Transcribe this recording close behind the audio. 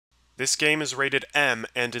This game is rated M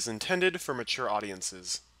and is intended for mature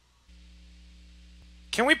audiences.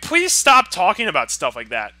 Can we please stop talking about stuff like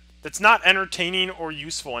that? That's not entertaining or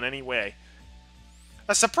useful in any way.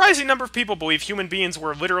 A surprising number of people believe human beings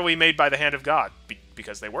were literally made by the hand of God,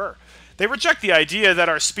 because they were. They reject the idea that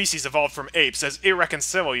our species evolved from apes as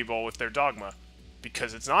irreconcilable with their dogma,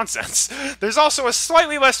 because it's nonsense. There's also a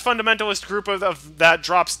slightly less fundamentalist group that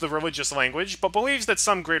drops the religious language, but believes that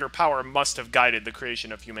some greater power must have guided the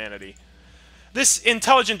creation of humanity. This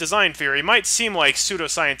intelligent design theory might seem like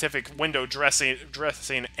pseudoscientific window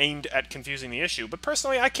dressing aimed at confusing the issue, but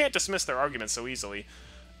personally I can't dismiss their arguments so easily.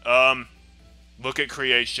 Look at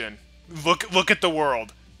creation. Look at the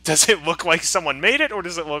world. Does it look like someone made it, or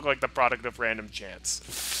does it look like the product of random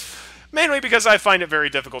chance? Mainly because I find it very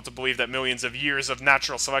difficult to believe that millions of years of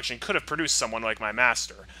natural selection could have produced someone like my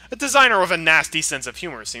master. A designer with a nasty sense of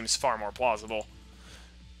humor seems far more plausible.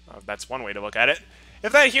 That's one way to look at it.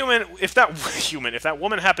 If that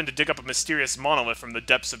woman happened to dig up a mysterious monolith from the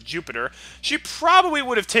depths of Jupiter, she probably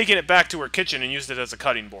would have taken it back to her kitchen and used it as a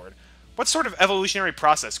cutting board. What sort of evolutionary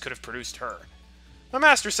process could have produced her? My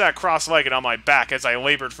master sat cross-legged on my back as I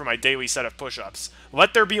labored for my daily set of push-ups.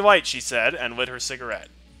 "Let there be light," she said, and lit her cigarette.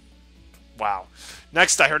 Wow.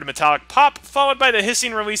 Next, I heard a metallic pop, followed by the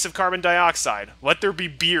hissing release of carbon dioxide. "Let there be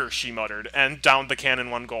beer," she muttered, and downed the can in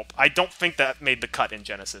one gulp. I don't think that made the cut in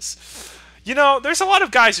Genesis. You know, there's a lot of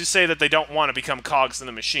guys who say that they don't want to become cogs in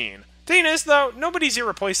the machine. Thing is, though, nobody's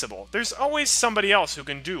irreplaceable. There's always somebody else who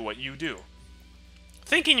can do what you do.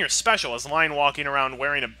 Thinking you're special is line walking around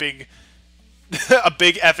wearing a big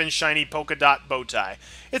effing shiny polka dot bow tie.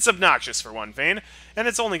 It's obnoxious for one thing, and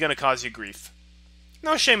it's only going to cause you grief.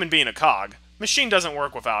 No shame in being a cog. Machine doesn't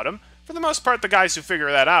work without him. For the most part, the guys who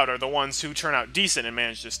figure that out are the ones who turn out decent and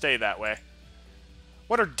manage to stay that way.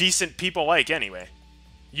 What are decent people like, anyway?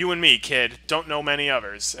 You and me, kid, don't know many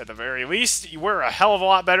others. At the very least, we're a hell of a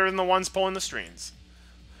lot better than the ones pulling the strings.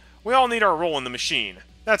 We all need our role in the machine.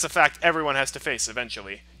 That's a fact everyone has to face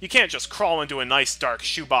eventually. You can't just crawl into a nice dark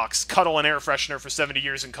shoebox, cuddle an air freshener for 70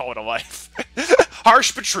 years and call it a life.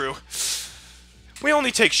 Harsh but true. We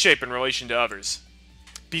only take shape in relation to others.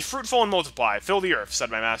 "Be fruitful and multiply, fill the earth," said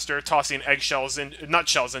my master, tossing nutshells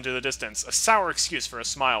into the distance, a sour excuse for a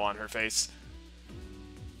smile on her face.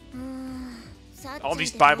 All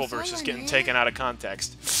these Bible verses getting taken out of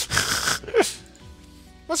context.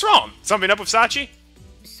 What's wrong? Something up with Sachi?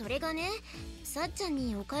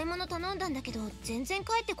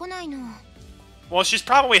 Well, she's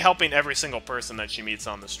probably helping every single person that she meets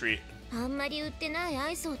on the street.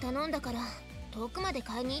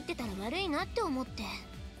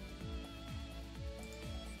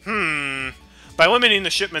 By limiting the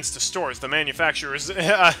shipments to stores, the manufacturers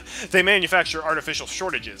they manufacture artificial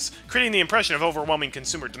shortages, creating the impression of overwhelming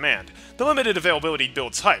consumer demand. The limited availability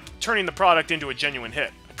builds hype, turning the product into a genuine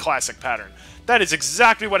hit. A classic pattern. That is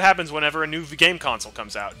exactly what happens whenever a new game console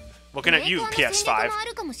comes out. Looking at you, PS5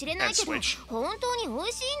 and Switch.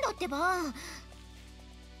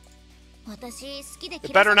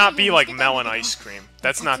 It better not be like melon ice cream.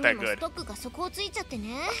 That's not that good.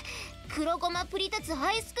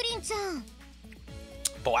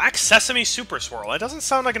 Black Sesame Super Swirl. That doesn't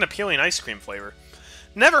sound like an appealing ice cream flavor.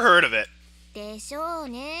 Never heard of it.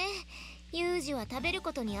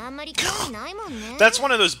 That's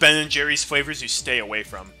one of those Ben & Jerry's flavors you stay away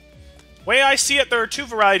from. Way I see it, there are two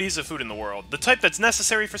varieties of food in the world. The type that's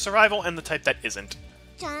necessary for survival and the type that isn't.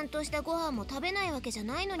 I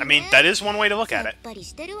mean, that is one way to look at it.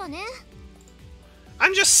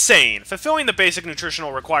 I'm just saying, fulfilling the basic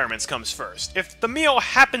nutritional requirements comes first. If the meal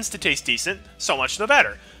happens to taste decent, so much the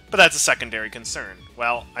better. But that's a secondary concern.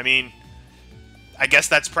 Well, I mean, I guess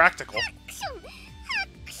that's practical.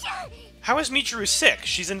 How is Michiru sick?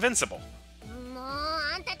 She's invincible.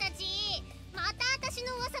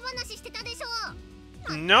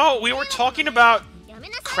 No, we were talking about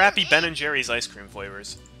crappy Ben & Jerry's ice cream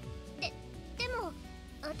flavors.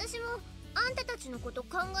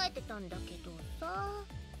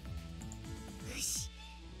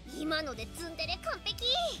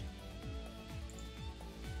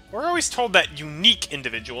 We're always told that unique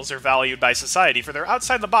individuals are valued by society for their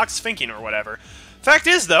outside-the-box thinking or whatever. Fact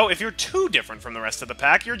is, though, if you're too different from the rest of the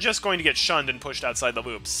pack, you're just going to get shunned and pushed outside the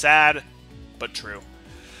loop. Sad, but true.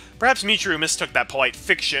 Perhaps Michiru mistook that polite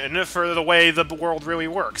fiction for the way the world really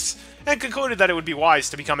works, and concluded that it would be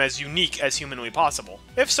wise to become as unique as humanly possible.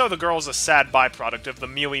 If so, the girl's a sad byproduct of the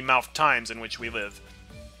mealy-mouthed times in which we live.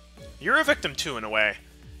 You're a victim too, in a way.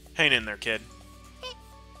 Hang in there, kid.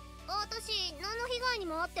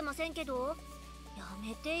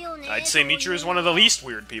 I'd say Michiru is one of the least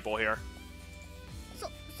weird people here.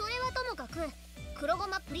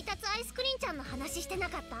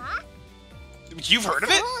 You've heard of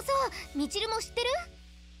it?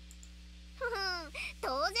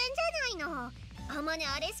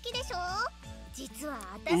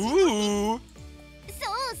 Ooh.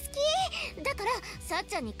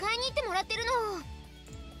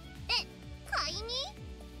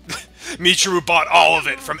 Michiru bought all of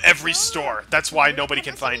it from every store. That's why nobody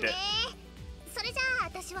can find it.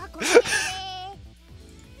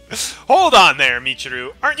 Hold on there,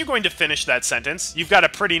 Michiru. Aren't you going to finish that sentence? You've got a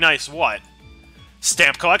pretty nice what?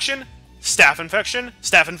 Stamp collection? Staph infection?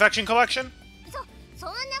 Staph infection collection?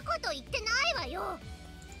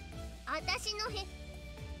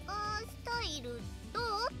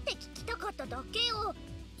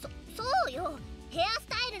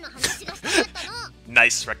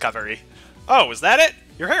 Nice recovery. Oh, was that it?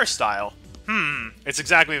 Your hairstyle? It's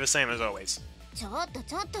exactly the same as always.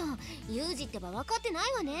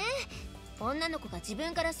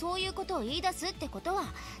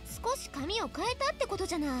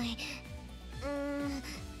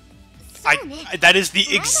 That is the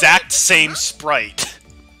exact same sprite.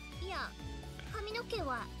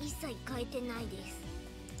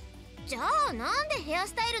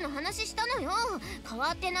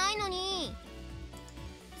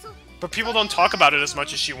 But people don't talk about it as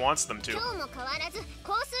much as she wants them to.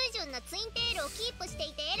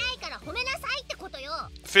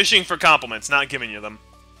 Fishing for compliments, not giving you them.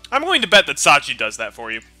 I'm going to bet that Sachi does that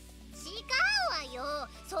for you.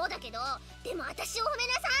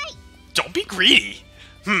 Don't be greedy!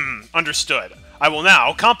 Understood. I will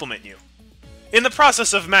now compliment you. In the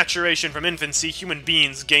process of maturation from infancy, human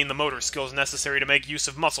beings gain the motor skills necessary to make use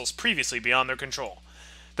of muscles previously beyond their control.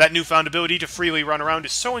 That newfound ability to freely run around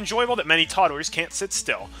is so enjoyable that many toddlers can't sit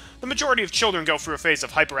still. The majority of children go through a phase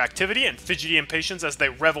of hyperactivity and fidgety impatience as they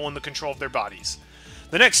revel in the control of their bodies.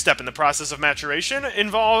 The next step in the process of maturation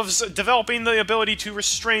involves developing the ability to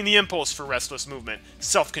restrain the impulse for restless movement,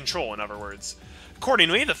 self-control in other words.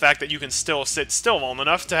 Accordingly, the fact that you can still sit still long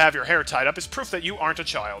enough to have your hair tied up is proof that you aren't a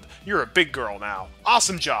child. You're a big girl now.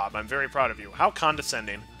 Awesome job, I'm very proud of you. How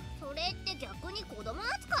condescending.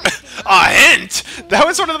 A hint! That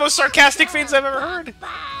was one of the most sarcastic things I've ever heard.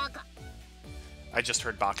 I just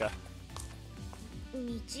heard Baka.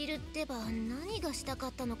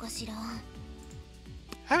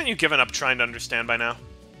 Haven't you given up trying to understand by now?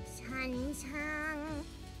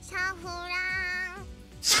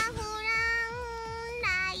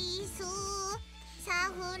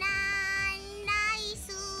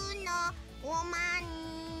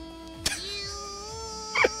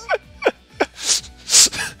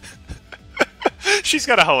 She's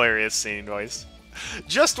got a hilarious singing voice.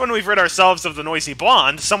 Just when we've rid ourselves of the noisy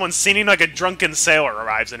blonde, someone singing like a drunken sailor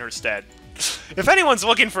arrives in her stead. If anyone's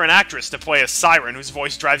looking for an actress to play a siren whose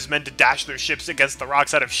voice drives men to dash their ships against the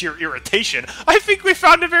rocks out of sheer irritation, I think we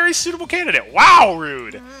found a very suitable candidate. Wow,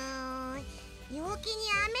 rude!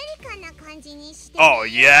 Oh,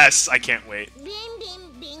 yes! I can't wait.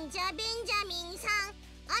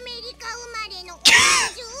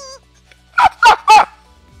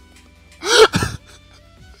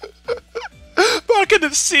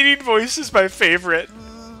 Makina's singing voice is my favorite.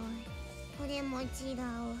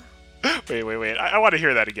 Wait. I want to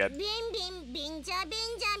hear that again.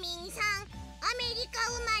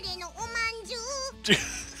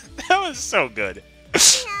 That was so good.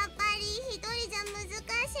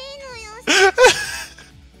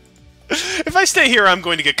 If I stay here, I'm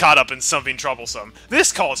going to get caught up in something troublesome.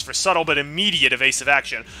 This calls for subtle but immediate evasive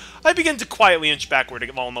action. I begin to quietly inch backward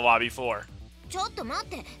along the lobby floor.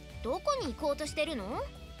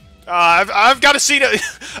 I've got to see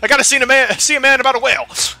a man about a whale.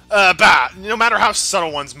 No matter how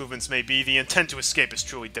subtle one's movements may be, the intent to escape is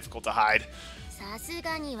truly difficult to hide.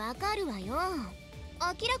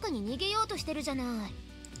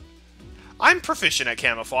 I'm proficient at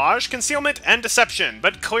camouflage, concealment, and deception,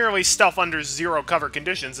 but clearly stealth under zero cover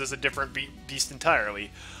conditions is a different beast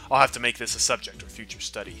entirely. I'll have to make this a subject of future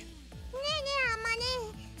study.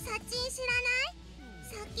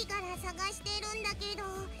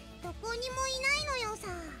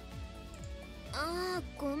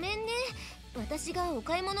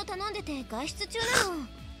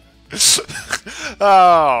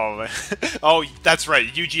 Oh, that's right.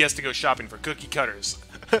 Yuji has to go shopping for cookie cutters.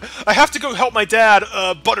 I have to go help my dad,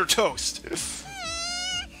 butter toast.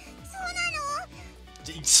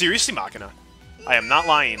 Seriously, Makina? I am not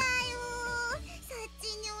lying.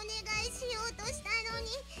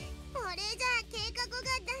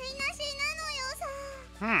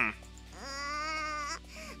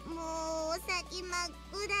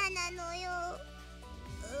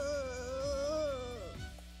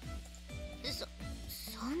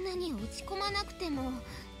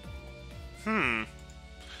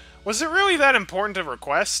 Was it really that important to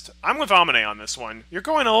request? I'm with Amane on this one. You're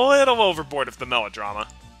going a little overboard with the melodrama.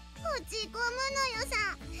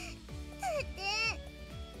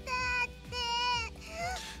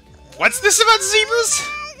 What's this about zebras?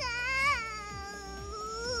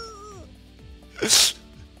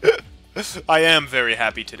 I am very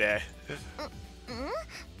happy today.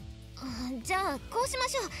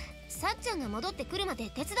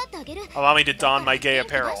 Allow me to don my gay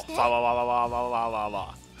apparel. Fa la la la la la la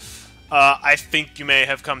la. I think you may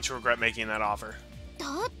have come to regret making that offer.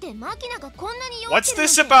 What's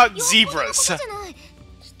this about zebras?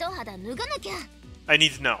 I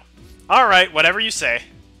need to know. Alright, whatever you say.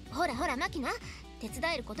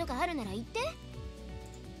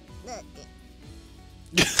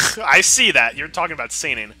 I see that. You're talking about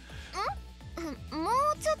singing.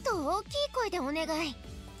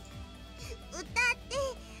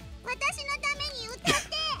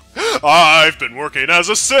 I've been working as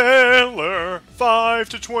a sailor, 5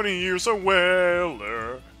 to 20 years a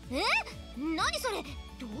whaler.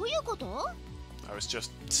 I was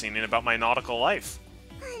just singing about my nautical life.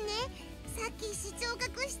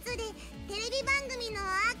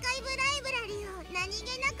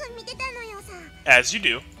 As you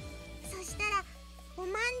do.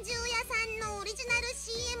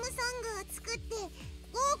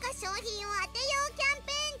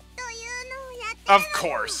 Of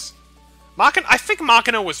course. I think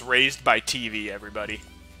Makina was raised by TV, everybody.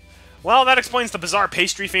 Well, that explains the bizarre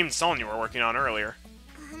pastry-themed song you were working on earlier.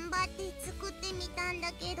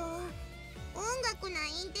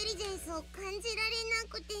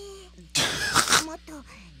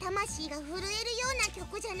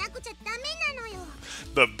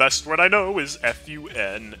 The best word I know is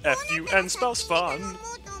F-U-N. F-U-N spells fun.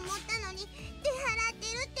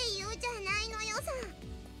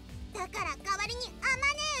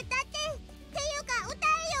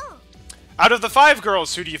 Out of the 5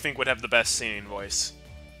 girls, who do you think would have the best singing voice?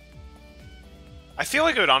 I feel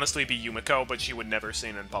like it would honestly be Yumiko, but she would never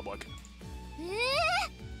sing in public.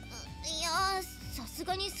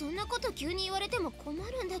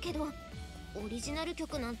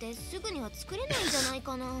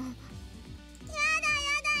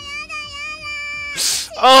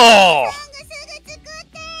 Oh!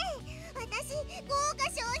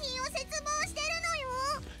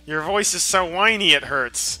 Your voice is so whiny it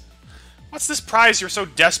hurts. What's this prize you're so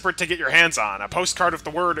desperate to get your hands on? A postcard with the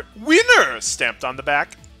word WINNER stamped on the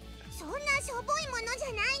back?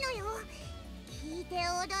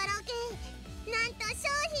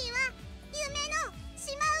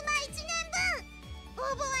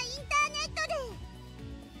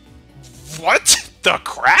 What the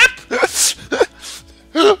crap?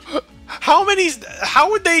 How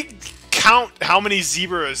would they count how many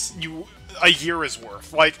zebras a year is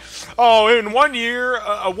worth? Like, oh, in 1 year,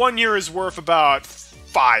 1 year is worth about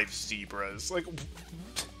 5 zebras. Like,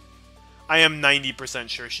 I am 90%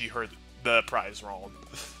 sure she heard the prize wrong.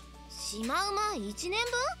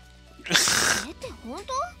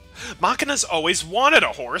 Makina's always wanted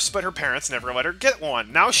a horse, but her parents never let her get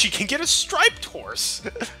one. Now she can get a striped horse.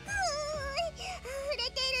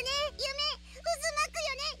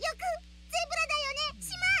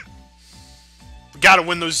 Gotta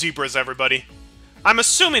win those zebras, everybody. I'm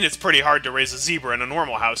assuming it's pretty hard to raise a zebra in a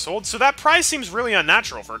normal household, so that prize seems really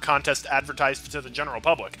unnatural for a contest advertised to the general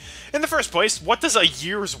public. In the first place, what does a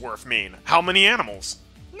year's worth mean? How many animals?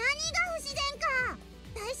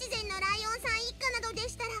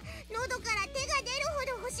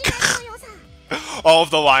 All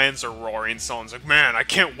of the lions are roaring songs like, man, I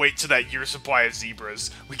can't wait till that year's supply of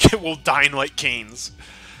zebras. We'll dine like canes.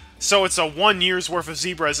 So it's a 1 year's worth of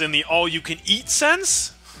zebras in the all-you-can-eat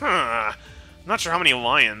sense? Huh. I'm not sure how many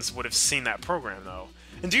lions would have seen that program, though.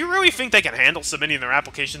 And do you really think they can handle submitting their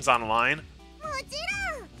applications online?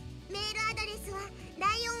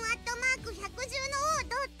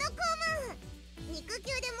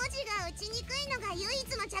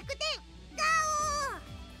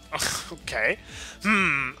 Okay.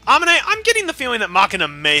 Amane, I'm getting the feeling that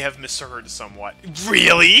Makina may have misheard somewhat.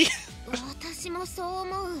 Really?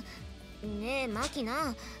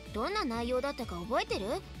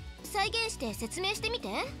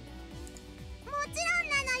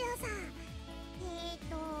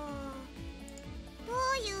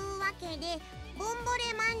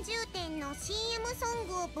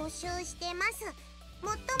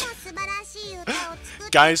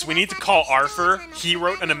 Guys, we need to call Arthur. He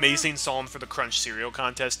wrote an amazing song for the Crunch cereal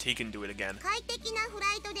contest. He can do it again.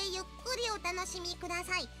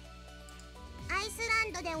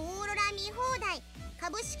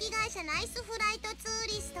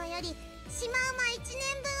 よりシマウマ1年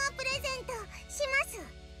分をプレゼントします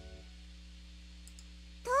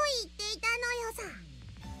と言っていたのよさ。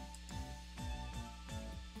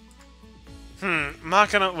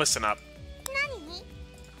Makina, listen up. 何？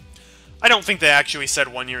 I don't think they actually said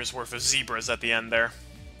 1 year's worth of zebras at the end there.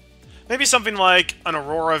 Maybe something like an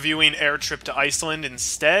Aurora viewing air trip to Iceland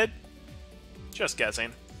instead? Just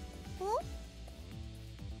guessing. お？あ、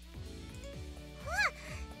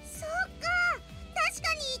そうか。確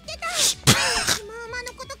かに言ってた。シマウマ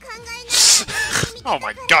のこと考えながら Oh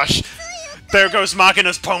my gosh! There goes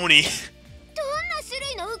Makina's pony! どんな種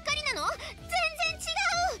類のうっかりなの？全然違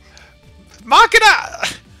う。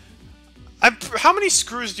 Makina! How many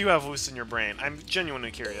screws do you have loose in your brain? I'm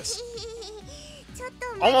genuinely curious. ちょっ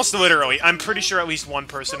と Almost literally, I'm pretty sure at least one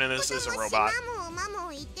person in this is a robot. 島も馬も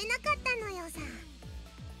言ってなかったのよさ。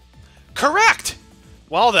 Correct!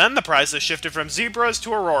 Well then, the prize has shifted from zebras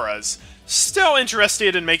to auroras. Still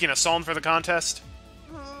interested in making a song for the contest?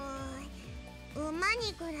 馬に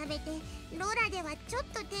比べてロラではちょっ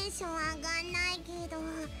とテンション上がんないけど、ま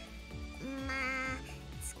あ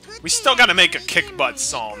We still gotta make a kick butt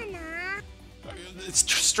song. Let's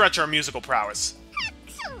stretch our musical prowess.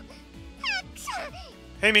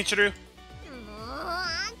 Hey, Michiru. もう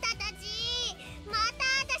あんたたちまた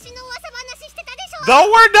私の噂話してたでしょ。 Though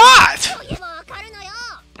we're not! そういえばわかるのよ。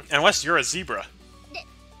 Unless you're a zebra. で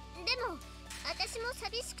も私も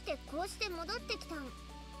寂しくてこうして戻ってきたん。い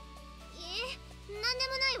え、なんで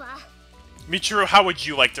もないわ。 Michiru, how would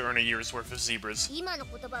you like to earn a year's worth of zebras? 今の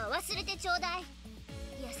言葉は忘れてちょうだい。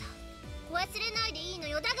いやさ、忘れないでいいの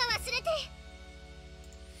よ。だが忘れて。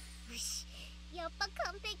よし、やっぱ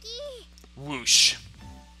完璧。 Whoosh.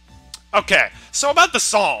 Okay, so about the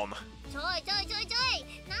psalm. ちょい、なん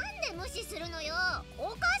で無視するのよ。お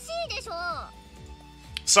かしいでしょ。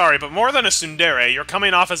 Sorry, but more than a tsundere, you're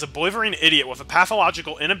coming off as a blithering idiot with a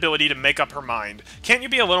pathological inability to make up her mind. Can't you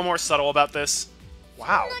be a little more subtle about this?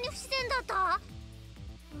 Wow. そんなに不自然だった？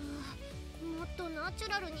もっとナチュ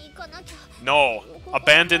ラルにいかなきゃ。 No,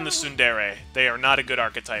 abandon the tsundere. They are not a good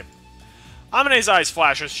archetype. Amine's eyes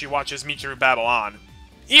flash as she watches Michiru babble on.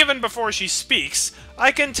 Even before she speaks,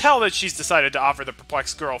 I can tell that she's decided to offer the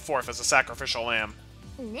perplexed girl forth as a sacrificial lamb.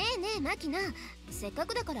 ねえねえマキナ、せっか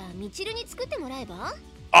くだからミチルに作ってもらえば？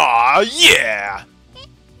 Aw, yeah!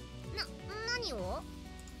 何を？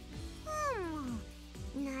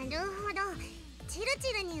なるほど。チル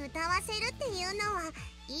チルに歌わせるっていうのは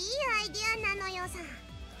いいアイディアなのよさ。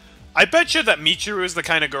 I bet you that Michiru is the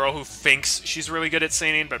kind of girl who thinks she's really good at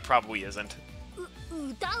singing, but probably isn't.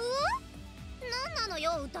 歌う？なんなの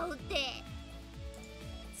よ歌うって。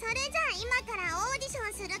それじゃあ今からオーディショ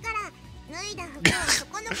ンするから脱いだ服をそ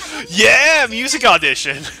このカゴに。Yeah, music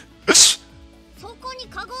audition. そこに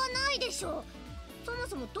カゴはないでしょ。そも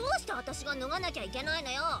そもどうして私が脱がなきゃいけない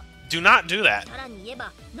のよ。 Do not do that. さらに言え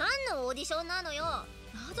ば何のオーディションなのよ。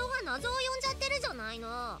謎が謎を呼んじゃってるじゃない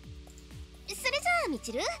の。それじゃあミ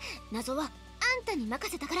チル、謎はあんたに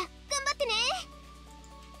任せたから頑張ってね。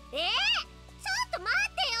ちょっと待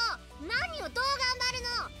ってよ。何をどう頑張る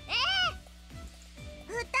の？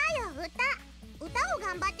歌を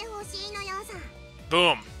頑張ってほしいのよさ。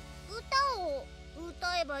 Boom. 歌を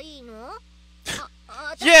歌えばいいの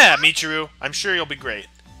？Yeah, Michiru. I'm sure you'll be great.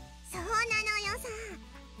 そうなのよさ。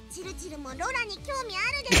チルチルもロラに興味あ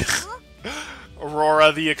るでしょ。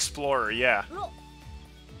Aurora the Explorer, yeah.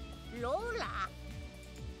 ロラ？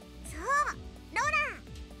そう、ロ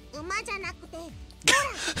ラ。馬じゃなくてロ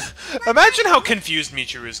ラ。 Imagine how confused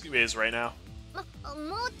Michiru is right now.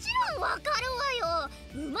 もちろんわかるわ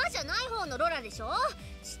よ。馬じゃない方のロラでしょ。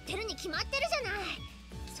知ってるに決まってるじゃない。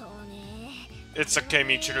そうね。 It's okay,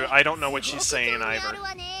 Michiru. I don't know what she's saying あ either. る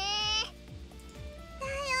わね。だ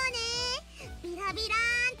よね。ビラビラ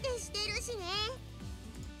ーンってしてるしね。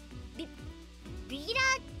ビラ、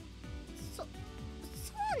そう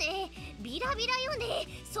ね。ビラビラよね。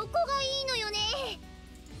そこがいいのよね。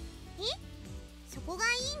そこがい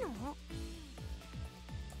いの？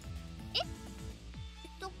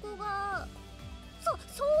そこが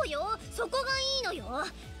そうよ。そこがいいのよ。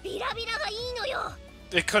ビラビラがいいのよ。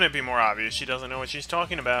 It couldn't be more obvious. She doesn't know what she's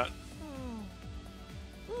talking about. ね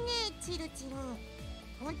えチルチル、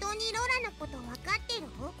本当にロラのこと分かってる？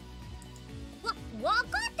分か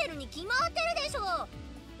ってるに決まってるでしょ。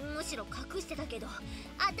むしろ隠してたけど、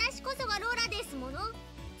私こそがロラですもの。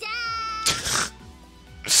じゃあ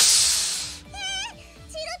チル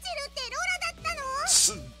チルってロラだったの？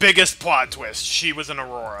 Biggest plot twist. She was an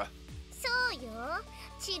Aurora. そうよ。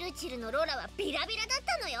チルチルのロラはビラビラだっ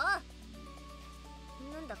たのよ。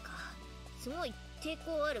なんだかすごい抵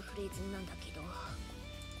抗あるフレーズなんだけど。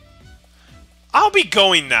 I'll be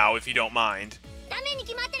going now if you don't mind.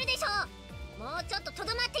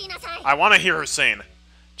 I want to hear her sing.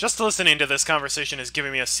 Just listening to this conversation is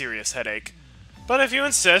giving me a serious headache. But if you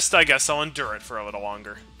insist, I guess I'll endure it for a little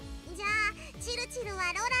longer.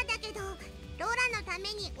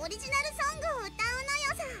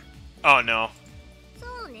 Oh no.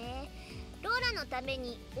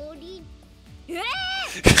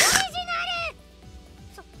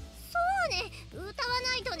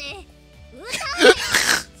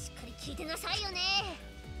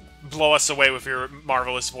 Blow us away with your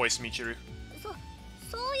marvelous voice, Michiru.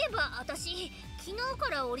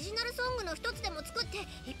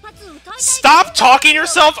 Stop talking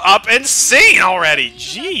yourself up and sing already!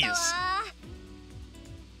 Jeez!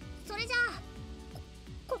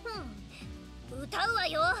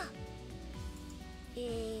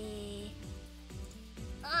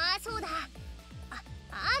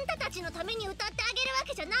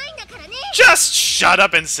 Just shut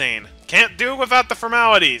up and sing! Can't do without the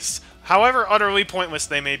formalities, however utterly pointless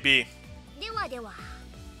they may be.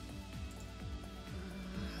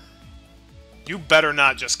 You better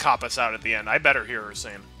not just cop us out at the end. I better hear her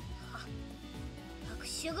sing.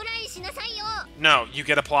 No, you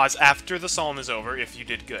get applause after the song is over if you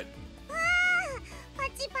did good.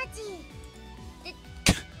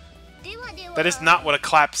 That is not what a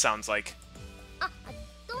clap sounds like.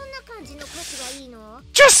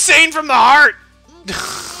 Just sing from the heart!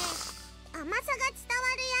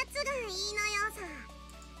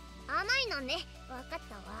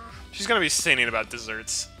 She's gonna be singing about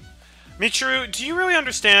desserts. Michiru, do you really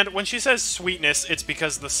understand? When she says sweetness, it's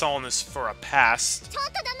because the song is for a past.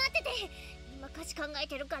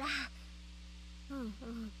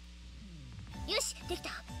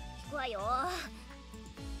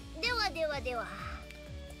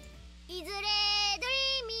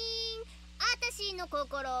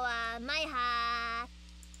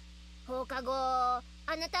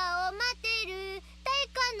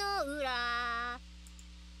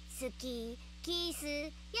 Kiss,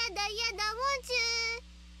 yada yada, won't you?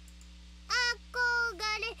 憧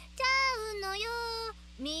れちゃうのよ、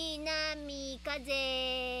南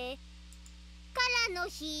風からの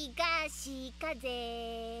東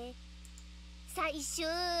風、最終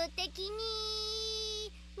的に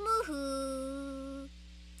無風。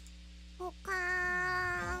ポカー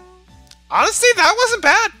ン。 Honestly, that wasn't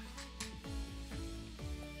bad.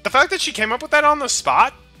 The fact that she came up with that on the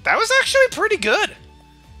spot, that was actually pretty good.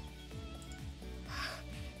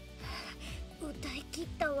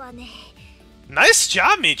 Nice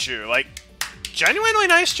job, Michiru. Like, genuinely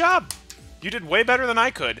nice job. You did way better than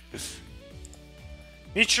I could.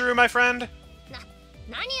 Michiru, my friend.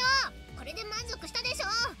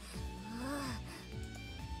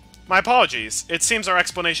 My apologies. It seems our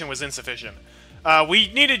explanation was insufficient.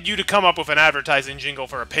 We needed you to come up with an advertising jingle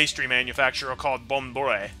for a pastry manufacturer called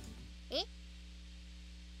Bombore.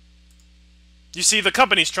 You see, the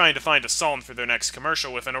company's trying to find a song for their next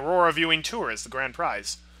commercial with an Aurora viewing tour as the grand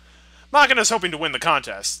prize. Makina's hoping to win the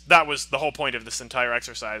contest. That was the whole point of this entire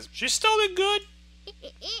exercise. She still did good.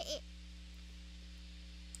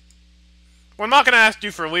 When Makina asked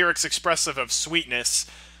you for lyrics expressive of sweetness,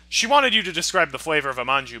 she wanted you to describe the flavor of a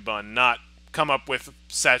manju bun, not come up with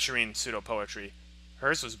saccharine pseudo-poetry.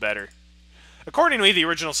 Hers was better. Accordingly, the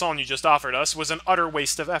original song you just offered us was an utter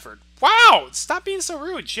waste of effort. Wow! Stop being so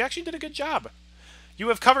rude. She actually did a good job. You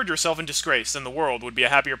have covered yourself in disgrace, and the world would be a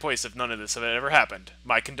happier place if none of this had ever happened.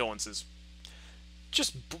 My condolences.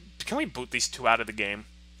 Just, can we boot these two out of the game?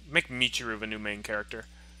 Make Michiru the new main character.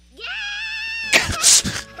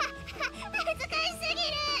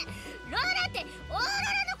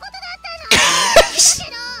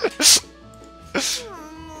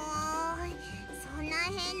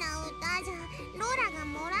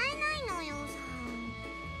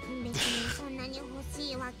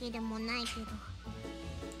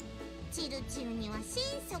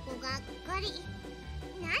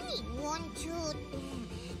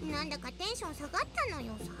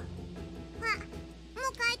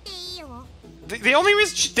 The only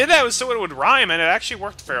reason she did that was so it would rhyme, and it actually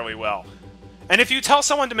worked fairly well. And if you tell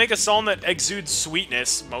someone to make a song that exudes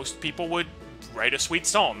sweetness, most people would write a sweet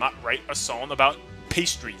song, not write a song about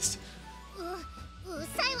pastries.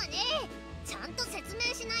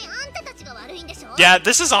 Yeah,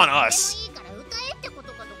 this is on us.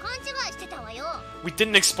 We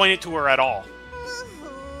didn't explain it to her at all.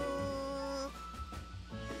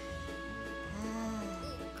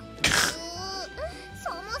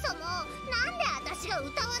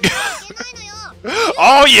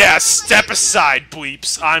 Oh yeah, step aside,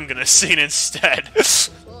 bleeps. I'm gonna sing instead.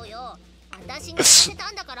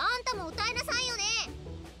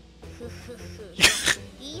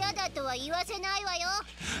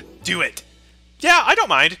 Do it. Yeah, I don't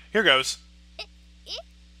mind. Here goes.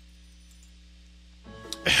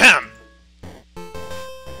 Ahem.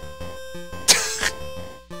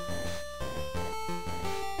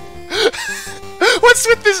 What's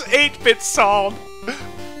with this 8-bit song?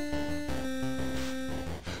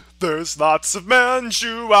 There's lots of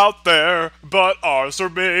manju out there, but ours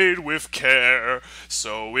are made with care.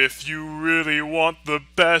 So if you really want the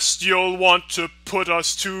best, you'll want to put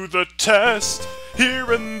us to the test.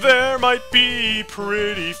 Here and there might be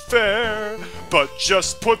pretty fair, but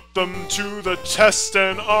just put them to the test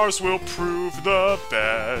and ours will prove the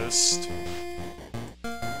best.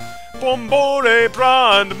 Bombore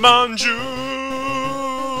brand manju.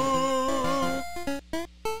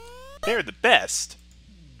 They're the best.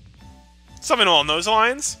 Something along those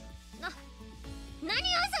lines.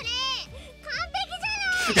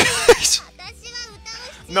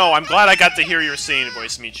 No, I'm glad I got to hear your singing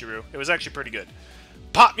voice, Michiru. It was actually pretty good.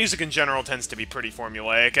 Pop music in general tends to be pretty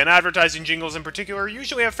formulaic, and advertising jingles in particular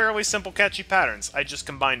usually have fairly simple, catchy patterns. I just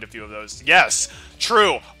combined a few of those. Yes,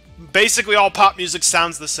 true. Basically all pop music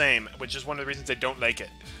sounds the same, which is one of the reasons I don't like it.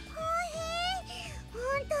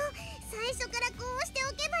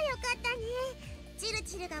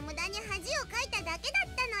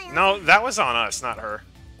 No, that was on us, not her.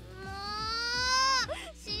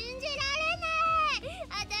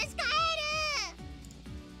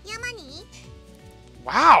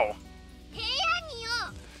 Wow!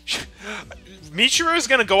 Michiru's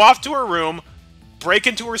gonna go off to her room, break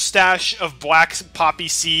into her stash of black poppy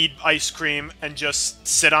seed ice cream, and just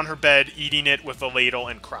sit on her bed eating it with a ladle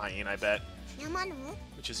and crying, I bet.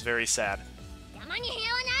 Which is very sad.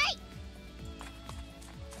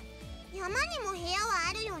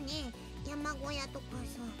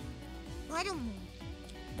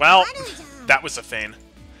 Well, that was a feign.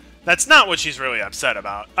 That's not what she's really upset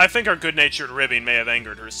about. I think our good-natured ribbing may have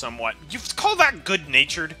angered her somewhat. You call that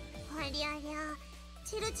good-natured?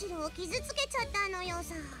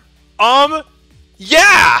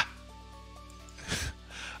 Yeah!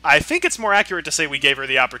 I think it's more accurate to say we gave her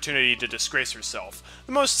the opportunity to disgrace herself.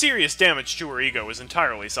 The most serious damage to her ego was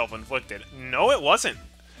entirely self-inflicted. No, it wasn't.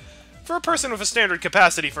 For a person with a standard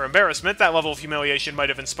capacity for embarrassment, that level of humiliation might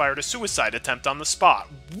have inspired a suicide attempt on the spot.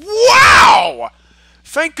 Wow!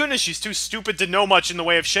 Thank goodness she's too stupid to know much in the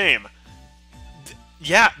way of shame.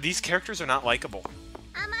 Yeah, these characters are not likable.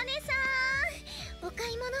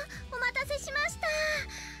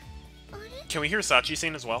 Can we hear Sachi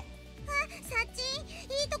sing as well?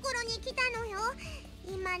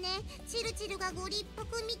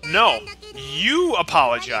 No, you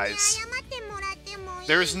apologize.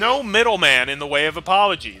 There's no middleman in the way of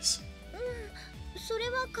apologies.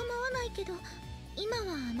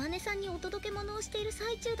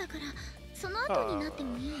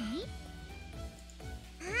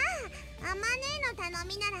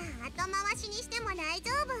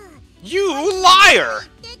 You liar!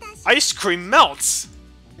 Ice cream melts!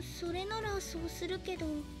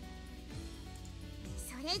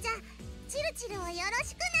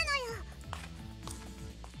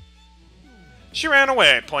 She ran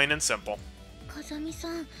away, plain and simple.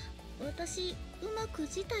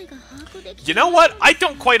 You know what? I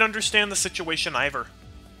don't quite understand the situation either.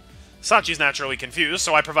 Sachi's naturally confused,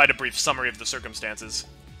 so I provide a brief summary of the circumstances.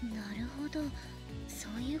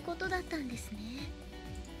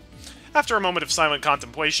 After a moment of silent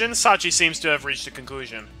contemplation, Sachi seems to have reached a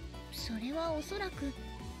conclusion.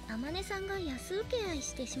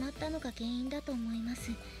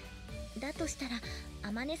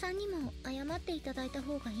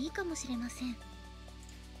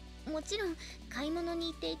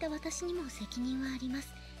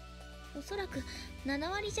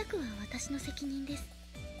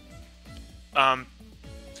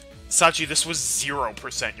 Sachi, this was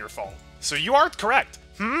 0% your fault. So you are correct.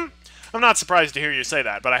 I'm not surprised to hear you say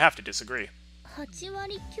that, but I have to disagree.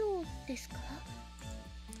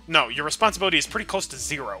 No, your responsibility is pretty close to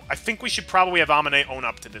 0. I think we should probably have Amane own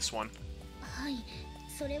up to this one.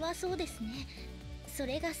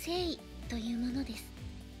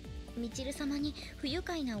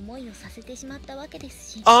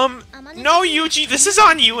 No, Yuji, this is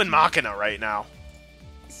on you and Makina right now.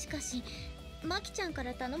 So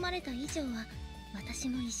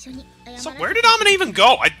where did Amane even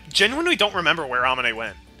go? I genuinely don't remember where Amane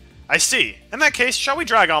went. I see. In that case, shall we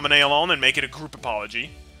drag Amane alone and make it a group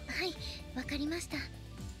apology?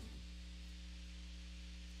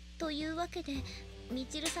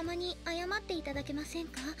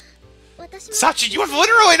 Sachi, you have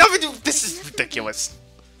literally nothing to... This is ridiculous.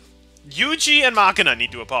 Yuji and Makina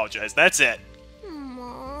need to apologize. That's it.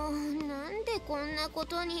 こんなこ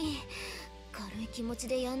とに。軽い気持ち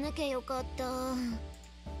でやんなきゃよかった。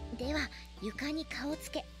では床に顔つ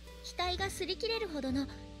け、額が擦り切れるほどの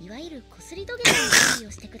いわゆるこすり土下座の準備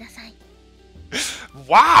をしてください。Wow!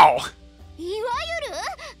 いわゆる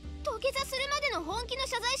土下座するまでの本気の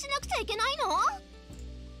謝罪しなくちゃいけない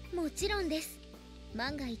の？もちろんです。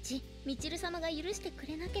万が一みちる様が許してく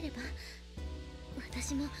れなければ、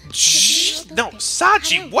私も No,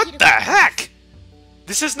 Sachi, what the heck?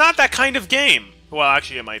 This is not that kind of game. Well,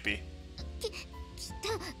 actually, it might be. きっ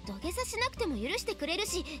と土下座しなくても許してくれる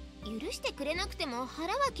し、許してくれなくても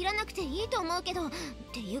腹は切らなくていいと思うけど、っ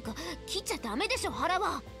ていうか切っちゃダメでしょ、腹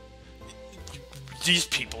は。These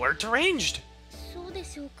people are deranged. そうで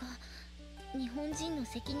しょうか。日本人の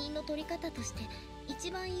責任の取り方として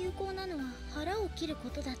一番有効なのは腹を切るこ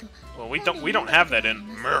とだと。Well, we don't have that in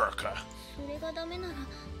America. それがダメなら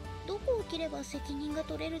どこを切れば責任が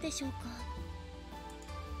取れるでしょうか。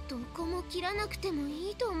どこも切らなくても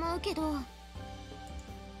いいと思うけど。わ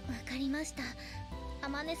かりました。あ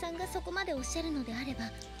まねさんがそこまでおっしゃるのであれ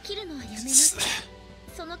ば切るのはやめます。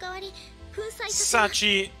その代わり粉砕させ。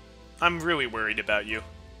Sachi, I'm really worried about you.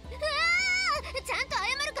 ちゃんと謝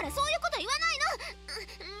るからそういうこと言わないの。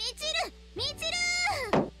みちる、みちる、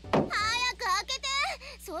早く開けて。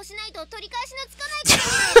そうしないと取り返しのつかないか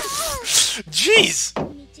ら。Jeez!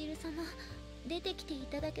 みちる様、出てきてい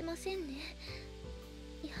ただけませんね。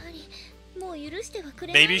やはりもう許してはく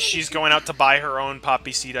れない。 Maybe she's going out to buy her own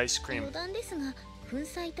poppy seed ice cream. 余談ですが、粉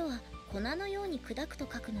砕とは粉のように砕くと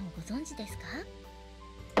書くのをご存知ですか？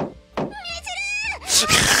みちるちょっ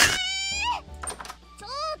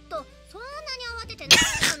と、そんなに慌てて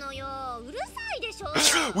何なのよ。うるさいでしょ。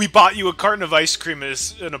We bought you a carton of ice cream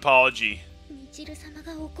as an apology. みちる様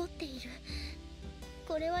が怒っている。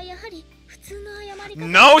これはやはり普通の謝り方。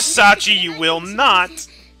 No, Sachi, you will not.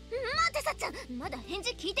 待て、さっちゃん、まだ返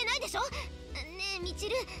事聞いてないでしょ。ねえみち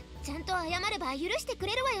る、ちゃんと謝れば許してく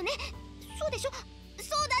れるわよね。そうでしょ。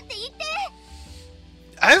そうだって言って。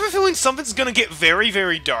 I have a feeling something's gonna get very,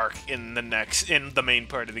 very dark in the main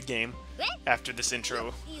part of the game after this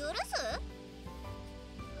intro. 許す？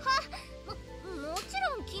は、もち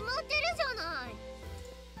ろん決まってるじゃない。はあ、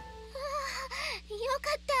よ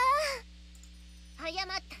かった。謝っ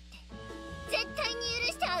たって絶対に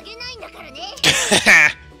許してあげないんだからね。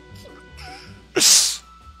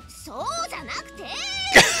そうじゃなくて。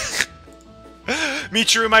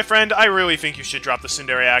Michiru, my friend, I really think you should drop the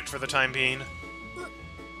tsundere act for the time being.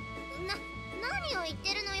 何を言っ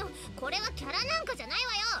てるのよ。これはキャラなんかじゃない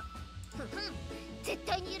わよ。ふふん、絶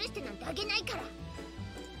対に許してなんてあげないから。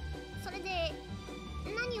それで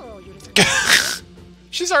何を許さない？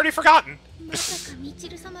 She's already forgotten. まさかみち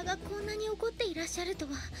る様がこんなに怒っていらっしゃると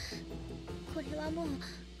は。これはもう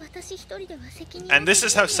私一人では責任を。 And this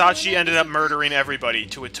is how Sachi ended up murdering everybody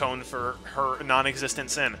to atone for her non-existent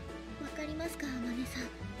sin. わかりますか、あまねさん。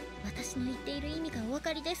私の言っている意味がお分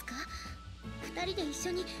かりですか？二人で一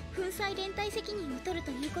緒に粉砕連帯責任を取る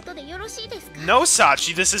ということでよろしいですか？ No,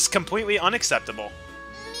 Sachi, this is completely unacceptable.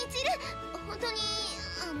 みちる、本当に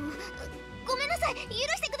ごめんなさい。許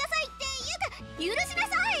してくださいっていうか、許しな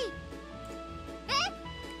さい。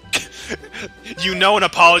You know an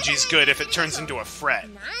apology is good if it turns into a fret.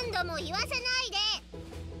 何度も言わせないで。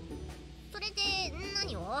それで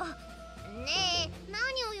何を？ねえ、何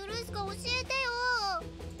を許すか教えてよ。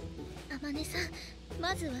あまねさん、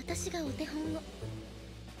まず私がお手本を。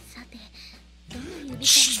さて、どの指から。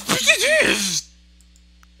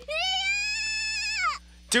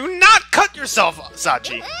Do not cut yourself,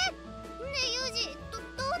 Sachi.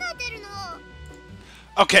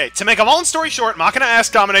 Okay, to make a long story short, Makina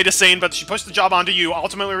asked Damine to sane, but she pushed the job onto you,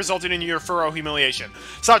 ultimately resulting in your thorough humiliation.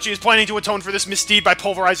 Sachi is planning to atone for this misdeed by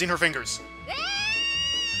pulverizing her fingers.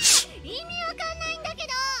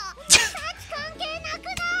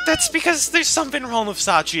 That's because there's something wrong with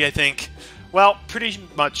Sachi, I think. Well, pretty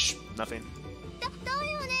much nothing.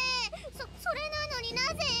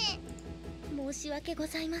 申し訳ご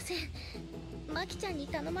ざいません。マキちゃんに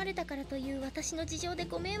頼まれたからという私の事情で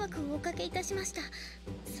ご迷惑をおかけいたしました。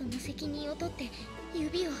その責任を取って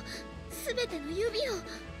指を、すべての指を。い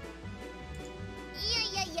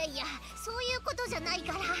や、そういうことじゃない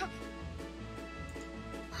から。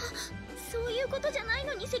そういうことじゃない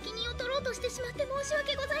のに責任を取ろうとしてしまって申し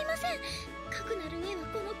訳ございません。かくなる上は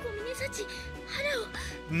この小峰幸、腹を。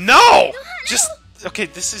No! Just okay,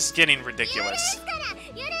 this is getting ridiculous. 許すから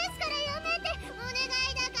やめて。お願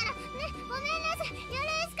いだからね。ごめんなさい。許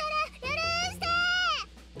すから許して。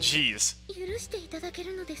Jeez. 許していただけ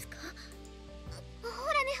るのですか？ほ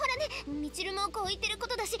らね。みちるもこう言ってるこ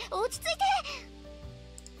とだし、落ち着いて。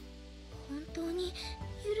本当に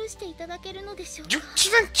許していただけるのでしょうか。 You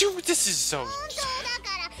can't do this is so... 本当だ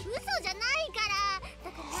から、嘘じゃないか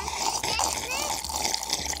ら。だから安心してね。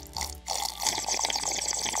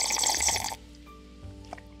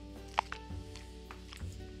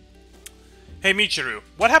Hey Michiru,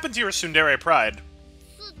 what happened to your tsundere pride?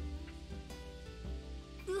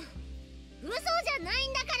 嘘じゃない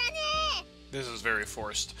んだからね。 This is very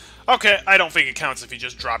forced. Okay, I don't think it counts if you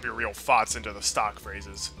just drop your real thoughts into the stock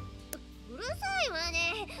phrases. うるさいわ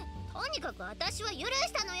ね。とにかく私は許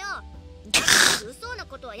したのよ。嘘な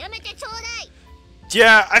ことはやめてちょうだい。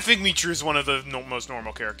 Yeah, I think Michiru is one of the most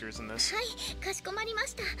normal characters in this. はい、かしこまりま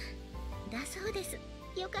した。だそうです。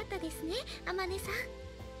よかったですね、あまねさん。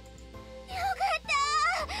よかっ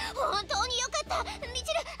た。本当によかった。みち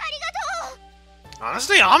る、ありがとう。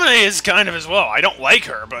 Honestly, Amane is kind of as well. I don't like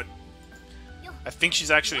her, but I think she's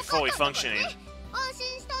actually fully functioning. 安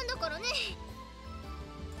心したんだからね。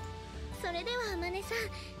それではあまねさん、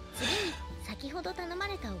次に先ほど頼ま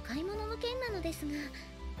れたお買い物の件なのですが。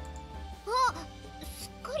あ、す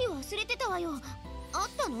っかり忘れてたわよ。あっ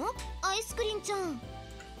たの？アイスクリーンちゃん。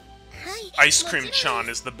はい。Ice cream chan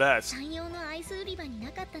is the best. 専用のアイス売り場にな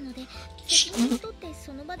かったので、責任を取って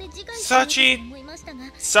その場で自害しようと思いましたが。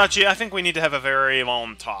Sachi, I think we need to have a very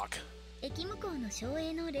long talk. 駅向こうの省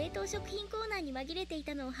エの冷凍食品コーナーに紛れてい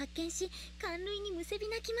たのを発見し、感涙にむせび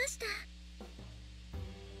泣きました。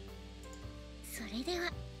それでは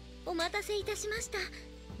お待たせいたしました。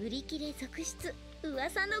売り切れ続出、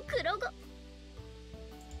噂の黒子。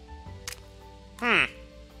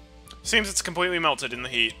 Seems it's completely melted in the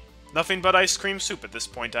heat. Nothing but ice cream soup at this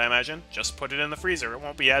point, I imagine. Just put it in the freezer. It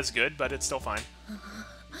won't be as good, but it's still fine.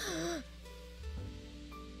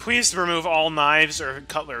 Please remove all knives or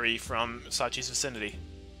cutlery from Sachi's vicinity.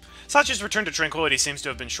 Sachi's return to tranquility seems to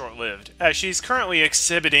have been short-lived, as she's currently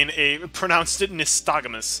exhibiting a pronounced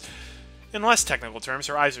nystagmus. In less technical terms,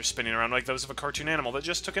 her eyes are spinning around like those of a cartoon animal that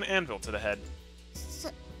just took an anvil to the head.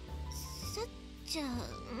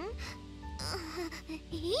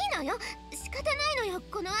 いいのよ、仕方ないのよ、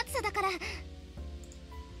この暑さだから。あ、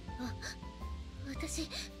私、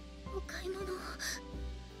お買い物を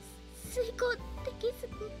遂行できず、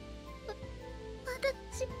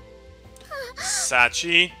私。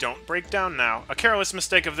Sachi, don't break down now. A careless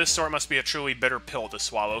mistake of this sort must be a truly bitter pill to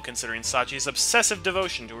swallow, considering Sachi's obsessive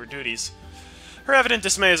devotion to her duties. Her evident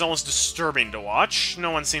dismay is almost disturbing to watch.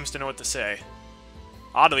 No one seems to know what to say.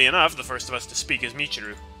 Oddly enough, the first of us to speak is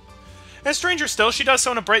Michiru. And stranger still, she does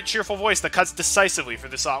so in a bright, cheerful voice that cuts decisively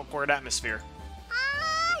through this awkward atmosphere.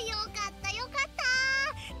 Ah, よかった、よかった。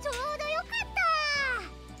ちょうどよかった。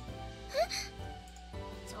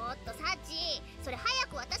ちょっとサチ、それ早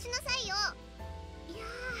く渡しなさいよ。いやー、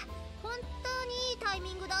本当にいいタイ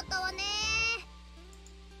ミングだったわね。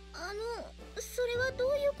それは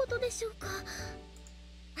どういうことでしょうか。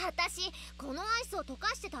私、このアイスを溶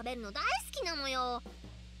かして食べるの大好きなのよ。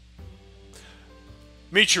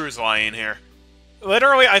Michiru's lying here.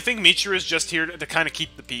 Literally, I think Michiru is just here to kind of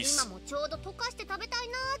keep the peace. 今もちょうど溶かして食べたい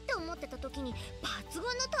なって思ってた時に抜群の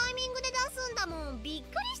タイミングで出すんだもん。びっく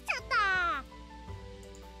りしちゃった。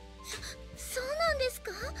そうなんです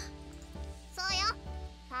か？そうよ。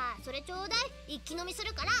さあ、それちょうだい。一気飲みす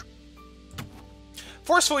るから。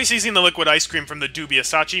Forcefully seizing the liquid ice cream from the dubious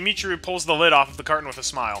Sachi, Michiru pulls the lid off of the carton with a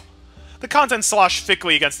smile. The contents slosh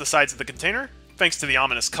thickly against the sides of the container. Thanks to the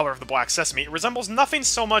ominous color of the black sesame, it resembles nothing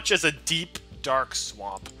so much as a deep, dark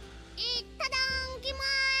swamp.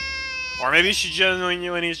 Or maybe she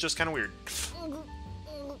genuinely is just kind of weird.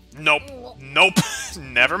 Nope. Nope.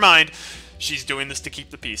 Never mind. She's doing this to keep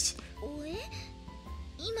the peace.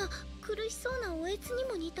 今苦しそうなおえつに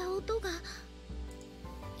も似た音が。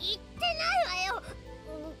言ってないわよ。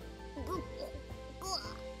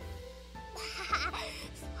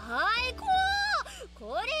最高。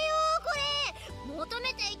これよ、これ。求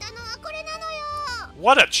めていたのはこれなのよ。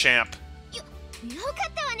What a champ. よか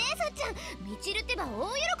ったわね、さっちゃん。みちるってば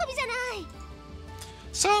大喜びじゃない。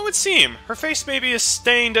So it would seem. Her face may be a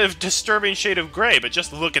stained of disturbing shade of gray, but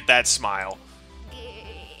just look at that smile.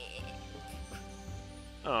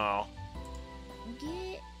 Oh.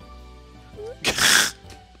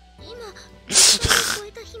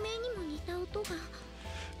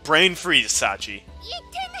 Brain freeze, Sachi.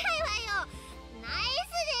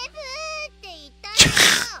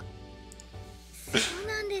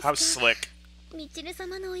 How slick. みちる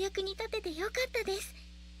様のお役に立ててよかったです。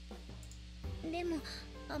でも、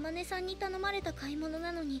あまねさんに頼まれた買い物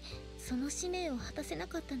なのに、その使命を果たせな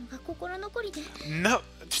かったのが心残りで。No,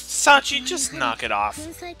 Sachi, just knock it off.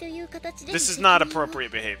 This is not appropriate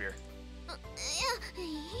behavior. いや、い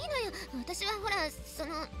いのよ。私はほら、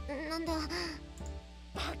なんだ。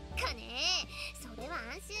バカね。それは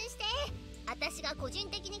安心して。私が個人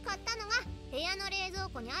的に買ったのが部屋の冷蔵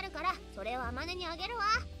庫にあるから、それをあまねにあげるわ。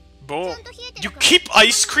Bull. You keep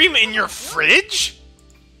ice cream in your fridge?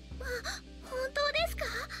 本当ですか？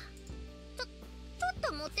ちょっ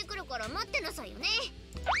と持ってくるから待ってなさいよね。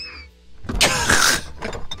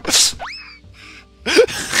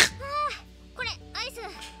これアイス。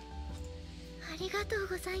ありがとう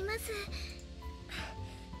ございます。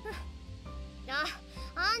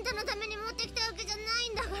あんたのために持ってきたわけじゃない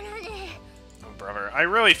んだからね。Oh, brother, I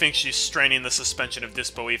really think she's straining the suspension of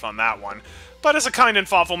disbelief on that one. But as a kind and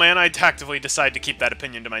thoughtful man, I tactfully decide to keep that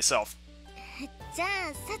opinion to myself. じゃ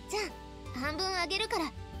あ、さっちゃん、半分あげるか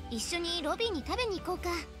ら一緒にロビーに食べに行こうか。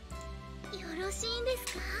よろしいんです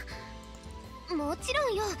か？もちろ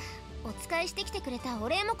んよ。お使いしてきてくれたお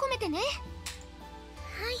礼も込めてね。はい、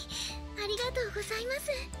ありがとうございま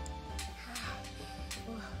す。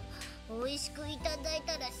おいしくいただい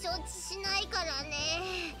たら承知しないから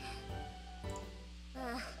ね。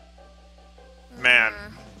Man,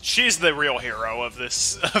 she's the real hero of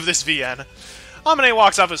this VN. Amane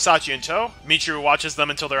walks off with Sachi in tow. Michiru watches them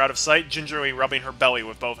until they're out of sight, gingerly rubbing her belly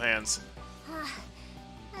with both hands.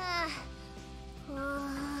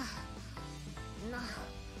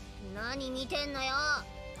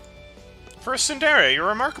 For a tsundere, you're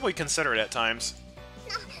remarkably considerate at times.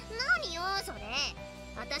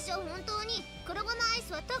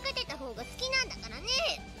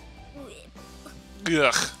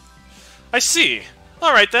 Ugh. I see.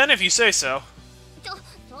 Alright then, if you say so.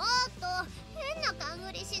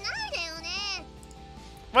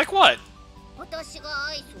 Like what?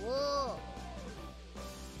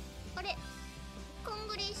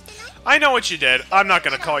 I know what you did. I'm not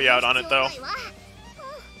gonna call you out on it, though.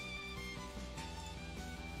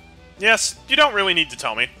 Yes, you don't really need to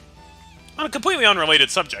tell me. On a completely unrelated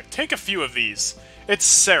subject, take a few of these. It's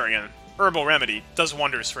Sarian. Herbal remedy. Does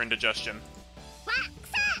wonders for indigestion.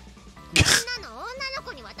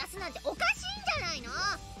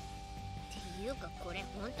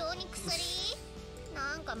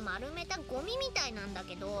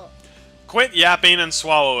 Quit yapping and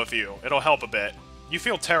swallow a few. It'll help a bit. You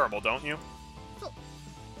feel terrible, don't you?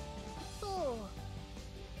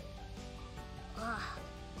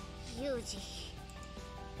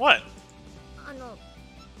 What?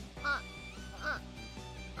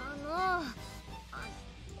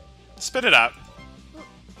 Spit it out.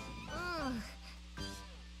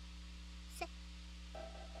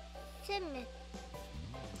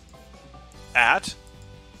 At?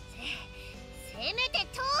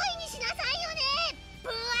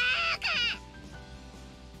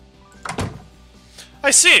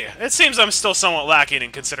 I see. It seems I'm still somewhat lacking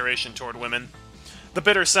in consideration toward women. The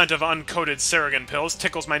bitter scent of uncoated Saragan pills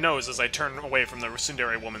tickles my nose as I turn away from the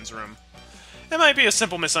tsundere woman's room. It might be a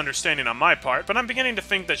simple misunderstanding on my part, but I'm beginning to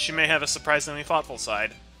think that she may have a surprisingly thoughtful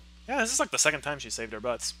side. Yeah, this is like the second time she saved our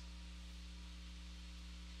butts.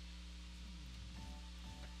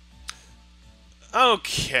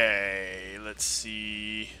 Okay, let's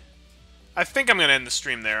see. I think I'm going to end the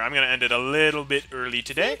stream there. I'm going to end it a little bit early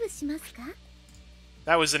today.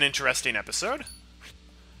 That was an interesting episode.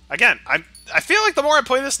 Again, I feel like the more I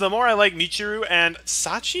play this, the more I like Michiru, and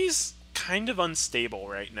Sachi's kind of unstable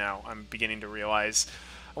right now, I'm beginning to realize.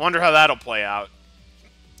 I wonder how that'll play out.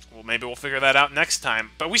 Well, maybe we'll figure that out next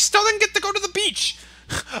time. But we still didn't get to go to the beach!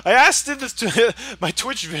 I asked if this my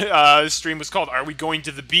Twitch stream was called, Are We Going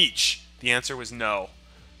to the Beach? The answer was no.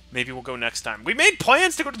 Maybe we'll go next time. We made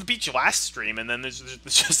plans to go to the beach last stream, and then there's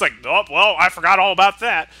just like, oh, well, I forgot all about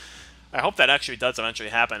that. I hope that actually does eventually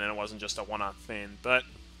happen, and it wasn't just a one-off thing, but...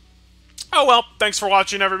 Oh well, thanks for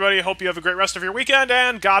watching, everybody. Hope you have a great rest of your weekend,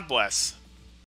 and God bless.